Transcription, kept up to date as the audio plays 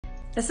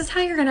This is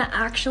how you're gonna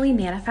actually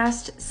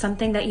manifest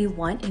something that you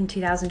want in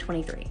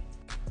 2023.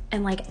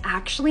 And like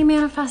actually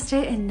manifest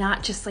it and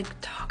not just like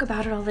talk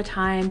about it all the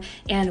time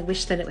and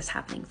wish that it was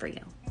happening for you.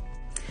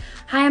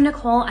 Hi, I'm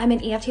Nicole. I'm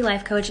an EFT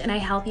life coach and I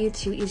help you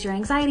to ease your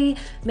anxiety,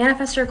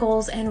 manifest your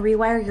goals, and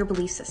rewire your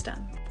belief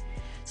system.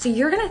 So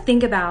you're gonna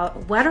think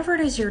about whatever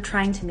it is you're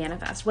trying to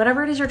manifest,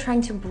 whatever it is you're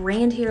trying to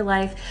bring into your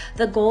life,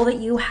 the goal that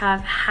you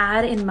have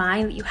had in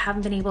mind that you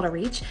haven't been able to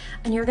reach,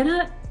 and you're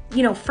gonna,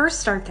 first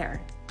start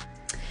there.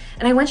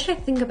 And I want you to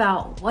think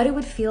about what it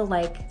would feel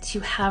like to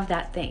have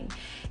that thing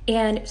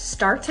and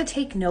start to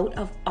take note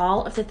of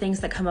all of the things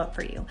that come up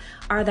for you.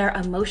 Are there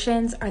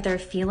emotions? Are there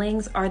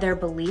feelings? Are there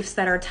beliefs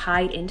that are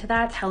tied into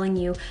that telling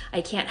you, I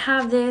can't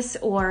have this,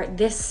 or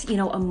this,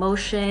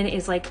 emotion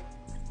is like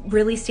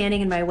really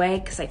standing in my way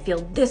because I feel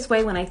this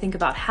way when I think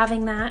about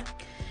having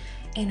that?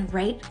 And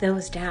write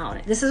those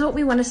down. This is what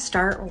we want to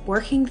start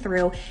working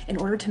through in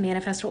order to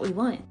manifest what we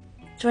want.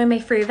 Join my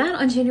free event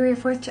on January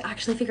 4th to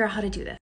actually figure out how to do this.